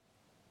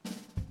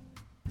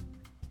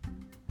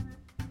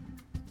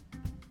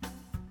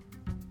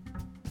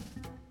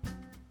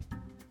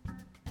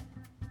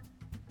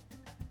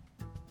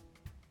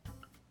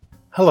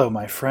Hello,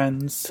 my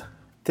friends.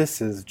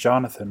 This is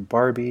Jonathan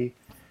Barbie,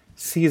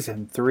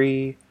 Season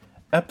 3,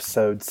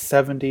 Episode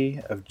 70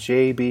 of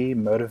JB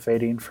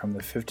Motivating from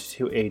the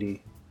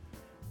 5280.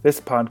 This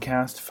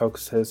podcast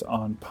focuses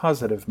on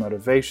positive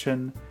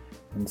motivation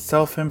and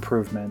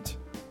self-improvement,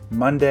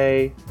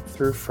 Monday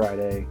through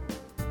Friday.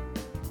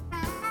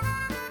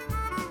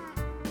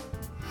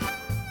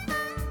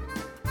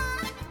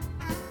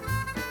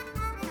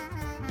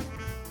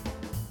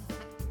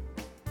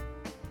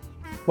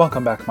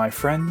 Welcome back, my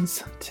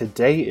friends.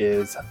 Today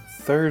is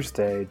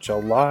Thursday,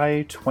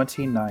 July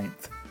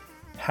 29th.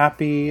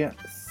 Happy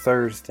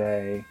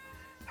Thursday.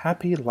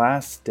 Happy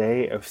last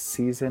day of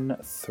Season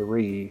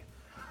 3.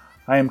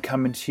 I am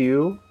coming to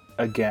you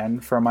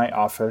again from my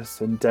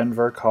office in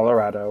Denver,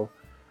 Colorado,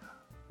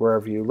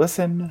 wherever you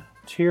listen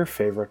to your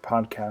favorite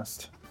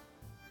podcast.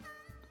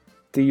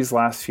 These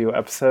last few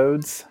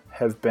episodes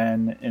have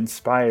been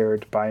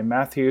inspired by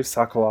Matthew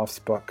Sokoloff's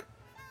book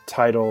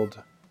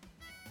titled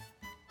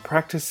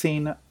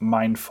Practicing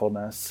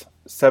Mindfulness,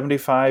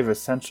 75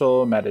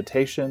 Essential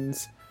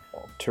Meditations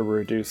to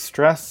Reduce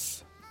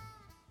Stress,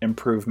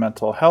 Improve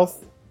Mental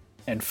Health,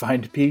 and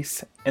Find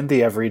Peace in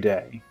the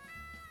Everyday.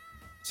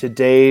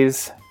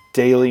 Today's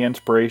daily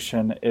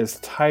inspiration is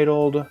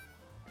titled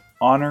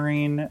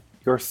Honoring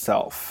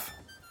Yourself.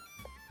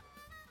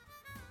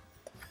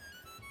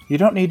 You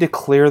don't need to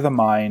clear the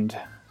mind,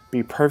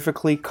 be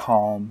perfectly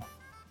calm,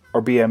 or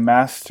be a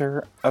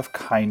master of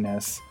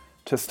kindness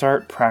to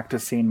start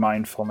practicing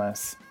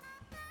mindfulness.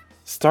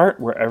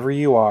 Start wherever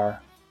you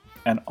are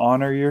and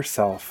honor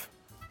yourself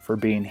for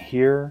being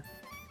here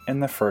in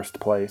the first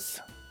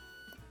place.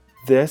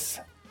 This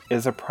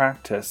is a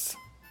practice,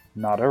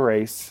 not a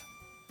race.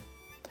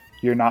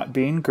 You're not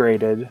being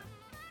graded,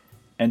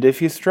 and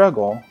if you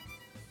struggle,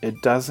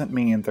 it doesn't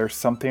mean there's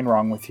something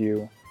wrong with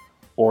you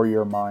or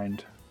your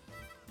mind.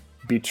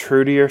 Be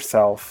true to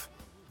yourself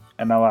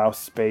and allow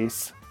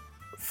space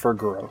for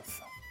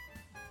growth.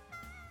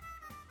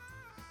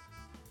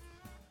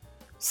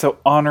 So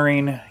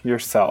honoring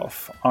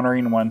yourself,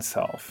 honoring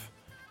oneself.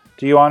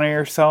 Do you honor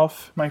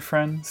yourself, my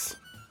friends?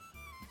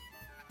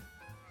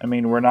 I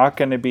mean, we're not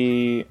going to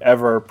be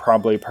ever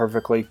probably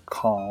perfectly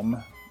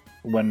calm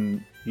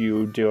when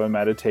you do a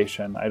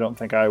meditation. I don't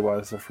think I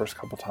was the first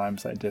couple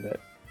times I did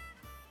it.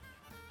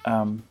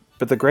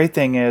 But the great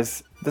thing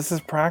is, this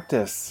is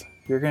practice.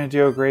 You're going to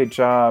do a great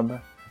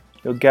job.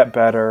 You'll get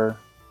better.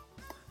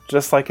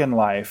 Just like in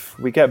life,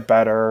 we get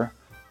better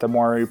the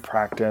more we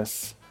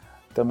practice,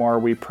 the more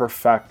we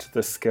perfect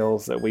the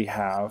skills that we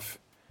have,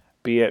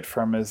 be it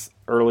from as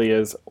early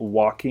as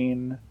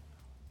walking,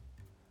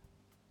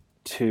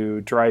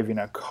 to driving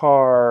a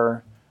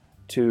car,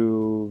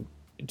 to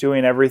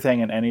doing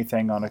everything and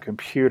anything on a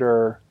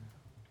computer,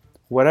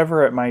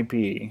 whatever it might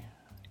be.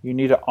 You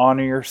need to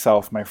honor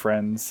yourself, my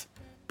friends.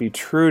 Be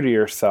true to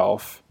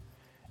yourself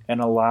and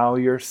allow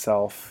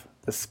yourself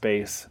the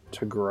space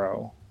to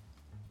grow.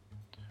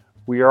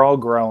 We are all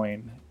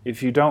growing.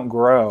 If you don't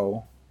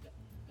grow,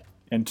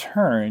 in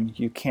turn,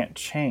 you can't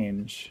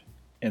change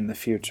in the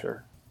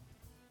future.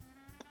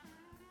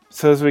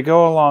 So as we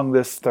go along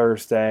this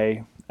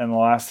Thursday and the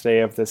last day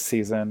of this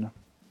season,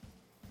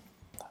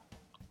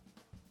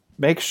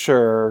 make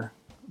sure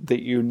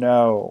that you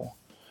know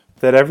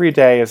that every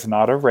day is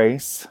not a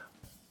race,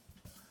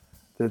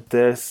 that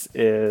this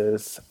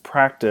is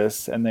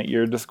practice and that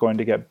you're just going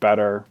to get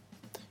better.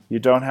 You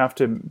don't have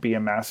to be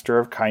a master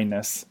of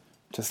kindness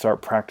to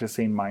start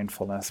practicing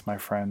mindfulness, my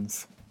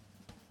friends.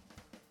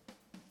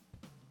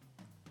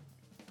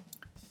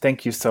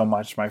 Thank you so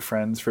much, my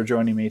friends, for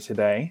joining me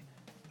today.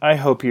 I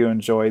hope you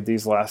enjoyed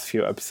these last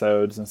few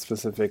episodes, and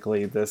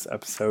specifically this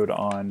episode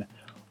on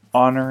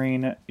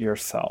honoring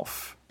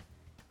yourself.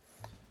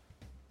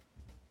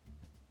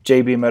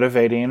 JB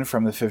Motivating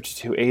from the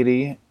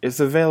 5280 is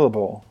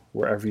available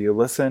wherever you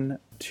listen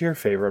to your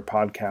favorite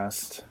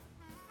podcast.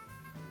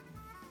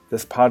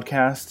 This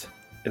podcast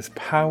is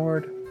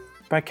powered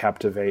by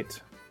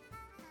Captivate.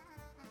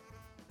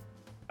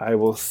 I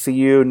will see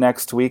you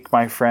next week,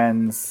 my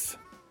friends.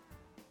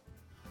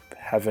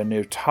 Have a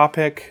new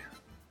topic,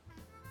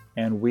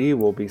 and we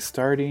will be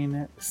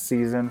starting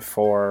Season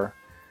 4.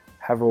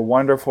 Have a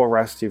wonderful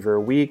rest of your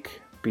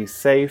week. Be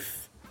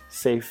safe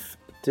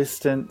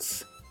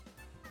distance.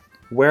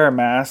 Wear a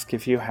mask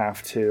if you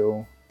have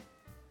to.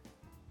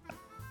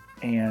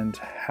 And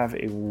have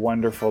a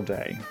wonderful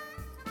day.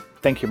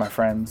 Thank you, my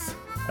friends.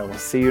 I will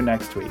see you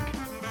next week.